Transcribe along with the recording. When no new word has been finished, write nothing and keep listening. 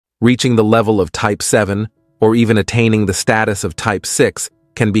Reaching the level of Type 7, or even attaining the status of Type 6,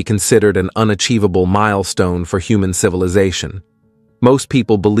 can be considered an unachievable milestone for human civilization. Most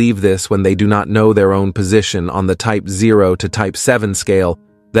people believe this when they do not know their own position on the Type 0 to Type 7 scale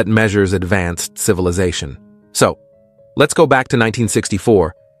that measures advanced civilization. So, let's go back to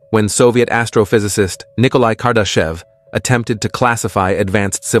 1964, when Soviet astrophysicist Nikolai Kardashev attempted to classify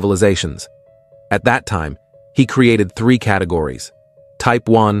advanced civilizations. At that time, he created 3 categories: Type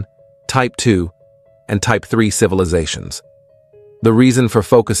 1, Type 2, and Type 3 civilizations. The reason for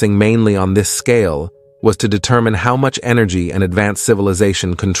focusing mainly on this scale was to determine how much energy an advanced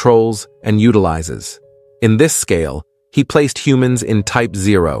civilization controls and utilizes. In this scale, he placed humans in Type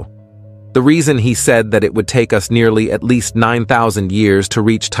 0. The reason he said that it would take us nearly at least 9,000 years to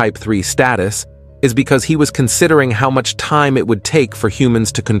reach Type 3 status is because he was considering how much time it would take for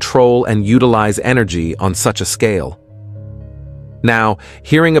humans to control and utilize energy on such a scale. Now,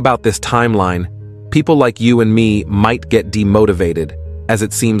 hearing about this timeline, people like you and me might get demotivated, as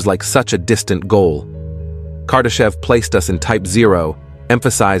it seems like such a distant goal. Kardashev placed us in Type 0,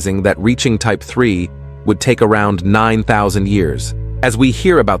 emphasizing that reaching Type 3 would take around 9,000 years. As we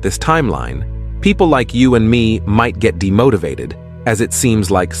hear about this timeline, people like you and me might get demotivated, as it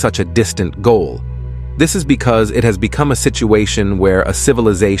seems like such a distant goal. This is because it has become a situation where a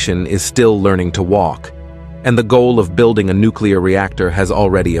civilization is still learning to walk, and the goal of building a nuclear reactor has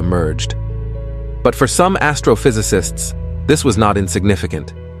already emerged. But for some astrophysicists, this was not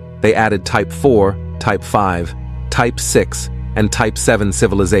insignificant. They added Type 4, Type 5, Type 6, and Type 7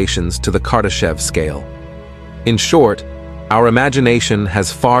 civilizations to the Kardashev scale. In short, our imagination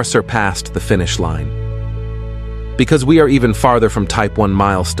has far surpassed the finish line. Because we are even farther from Type 1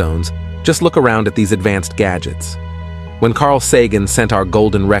 milestones, just look around at these advanced gadgets. When Carl Sagan sent our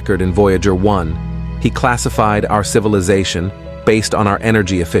golden record in Voyager 1, he classified our civilization based on our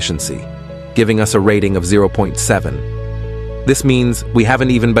energy efficiency, giving us a rating of 0.7. This means we haven't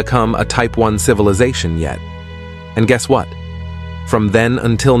even become a Type 1 civilization yet. And guess what? From then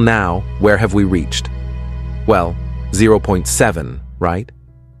until now, where have we reached? Well, 0.7, right?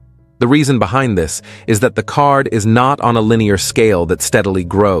 The reason behind this is that the card is not on a linear scale that steadily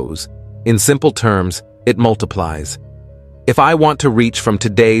grows. In simple terms, it multiplies. If I want to reach from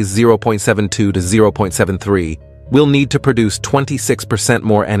today's 0.72 to 0.73, we'll need to produce 26%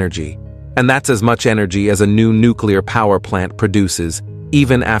 more energy. And that's as much energy as a new nuclear power plant produces,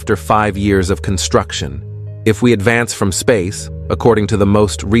 even after 5 years of construction. If we advance from space, according to the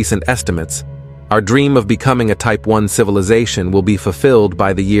most recent estimates, our dream of becoming a Type 1 civilization will be fulfilled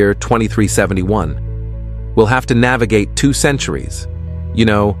by the year 2371. We'll have to navigate 2 centuries,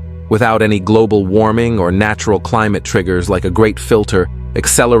 without any global warming or natural climate triggers like a great filter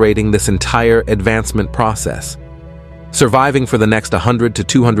accelerating this entire advancement process. Surviving for the next 100 to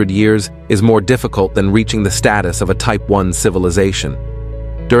 200 years is more difficult than reaching the status of a Type 1 civilization.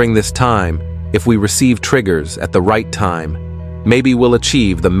 During this time, if we receive triggers at the right time, maybe we'll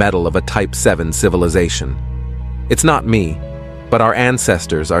achieve the mettle of a Type 7 civilization. It's not me, but our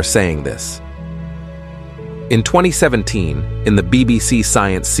ancestors are saying this. In 2017, in the BBC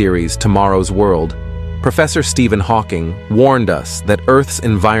science series Tomorrow's World, Professor Stephen Hawking warned us that Earth's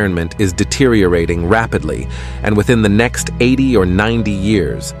environment is deteriorating rapidly, and within the next 80 or 90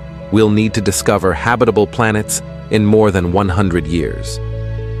 years, we'll need to discover habitable planets in more than 100 years.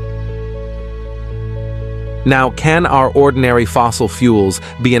 Now, can our ordinary fossil fuels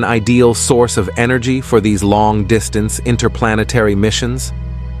be an ideal source of energy for these long-distance interplanetary missions?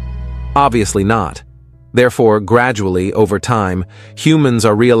 Obviously not. Therefore, gradually, over time, humans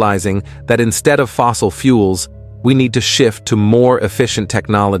are realizing that instead of fossil fuels, we need to shift to more efficient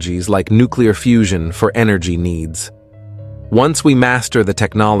technologies like nuclear fusion for energy needs. Once we master the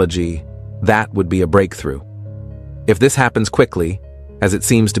technology, that would be a breakthrough. If this happens quickly, as it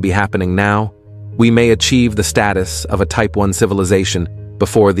seems to be happening now, we may achieve the status of a Type 1 civilization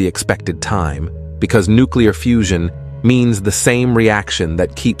before the expected time, because nuclear fusion means the same reaction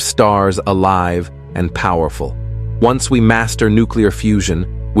that keeps stars alive and powerful. Once we master nuclear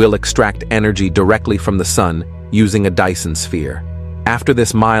fusion, we'll extract energy directly from the sun using a Dyson sphere. After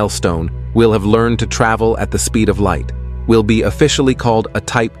this milestone, we'll have learned to travel at the speed of light. We'll be officially called a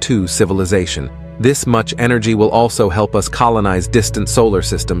Type 2 civilization. This much energy will also help us colonize distant solar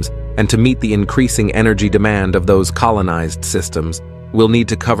systems, and to meet the increasing energy demand of those colonized systems, we'll need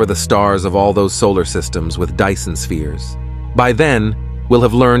to cover the stars of all those solar systems with Dyson spheres. By then, we'll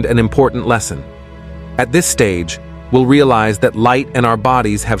have learned an important lesson. At this stage, we'll realize that light and our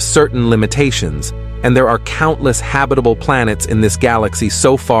bodies have certain limitations, and there are countless habitable planets in this galaxy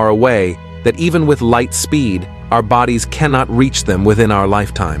so far away that even with light speed, our bodies cannot reach them within our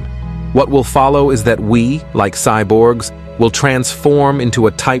lifetime. What will follow is that we, like cyborgs, will transform into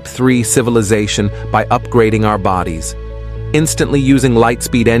a Type 3 civilization by upgrading our bodies. Instantly using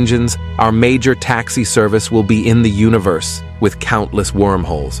light-speed engines, our major taxi service will be in the universe, with countless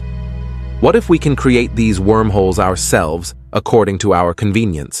wormholes. What if we can create these wormholes ourselves, according to our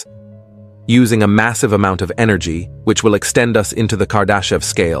convenience? Using a massive amount of energy, which will extend us into the Kardashev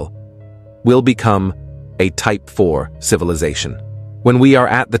Scale, we'll become a Type 4 civilization. When we are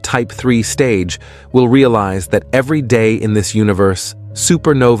at the Type 3 stage, we'll realize that every day in this universe,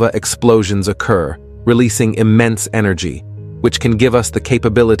 supernova explosions occur, releasing immense energy, which can give us the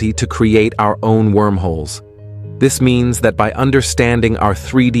capability to create our own wormholes. This means that by understanding our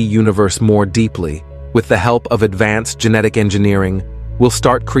 3D universe more deeply, with the help of advanced genetic engineering, we'll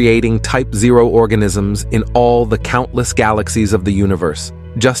start creating Type 0 organisms in all the countless galaxies of the universe,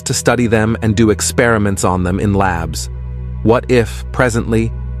 just to study them and do experiments on them in labs. What if,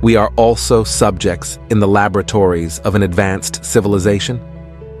 presently, we are also subjects in the laboratories of an advanced civilization?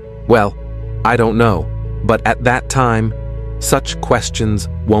 Well, I don't know, but at that time, such questions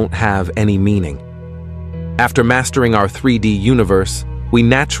won't have any meaning. After mastering our 3D universe, we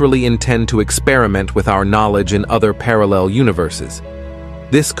naturally intend to experiment with our knowledge in other parallel universes.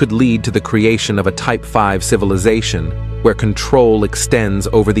 This could lead to the creation of a Type 5 civilization where control extends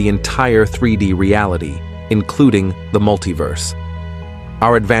over the entire 3D reality, including the multiverse.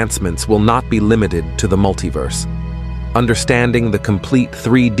 Our advancements will not be limited to the multiverse. Understanding the complete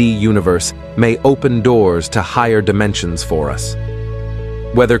 3D universe may open doors to higher dimensions for us.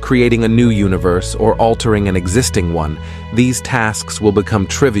 Whether creating a new universe or altering an existing one, these tasks will become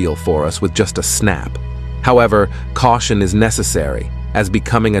trivial for us with just a snap. However, caution is necessary, as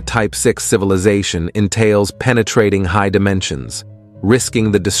becoming a Type 6 civilization entails penetrating high dimensions,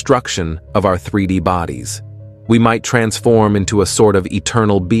 risking the destruction of our 3D bodies. We might transform into a sort of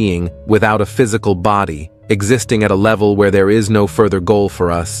eternal being without a physical body, existing at a level where there is no further goal for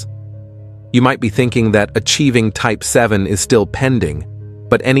us. You might be thinking that achieving Type 7 is still pending,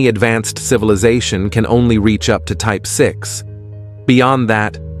 but any advanced civilization can only reach up to Type 6. Beyond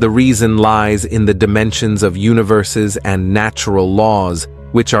that, the reason lies in the dimensions of universes and natural laws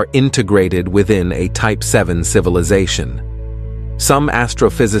which are integrated within a Type 7 civilization. Some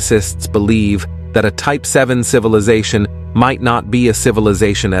astrophysicists believe that a Type 7 civilization might not be a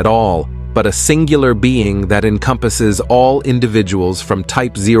civilization at all, but a singular being that encompasses all individuals from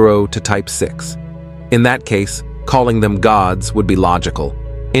Type 0 to Type 6. In that case, calling them gods would be logical.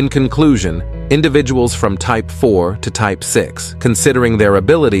 In conclusion, individuals from Type 4 to Type 6, considering their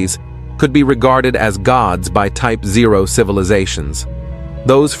abilities, could be regarded as gods by Type 0 civilizations.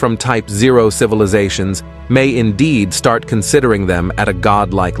 Those from Type 0 civilizations may indeed start considering them at a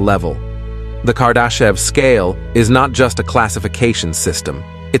godlike level. The Kardashev Scale is not just a classification system.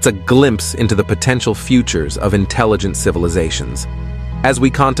 It's a glimpse into the potential futures of intelligent civilizations. As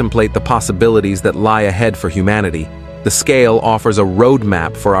we contemplate the possibilities that lie ahead for humanity, the scale offers a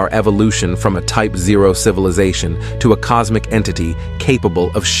roadmap for our evolution from a Type 0 civilization to a cosmic entity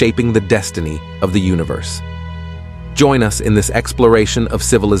capable of shaping the destiny of the universe. Join us in this exploration of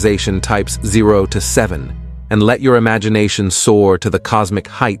civilization types 0 to 7, and let your imagination soar to the cosmic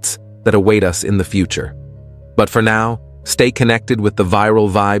heights that await us in the future. But for now, stay connected with the Viral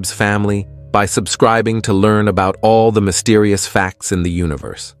Vibes family by subscribing to learn about all the mysterious facts in the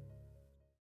universe.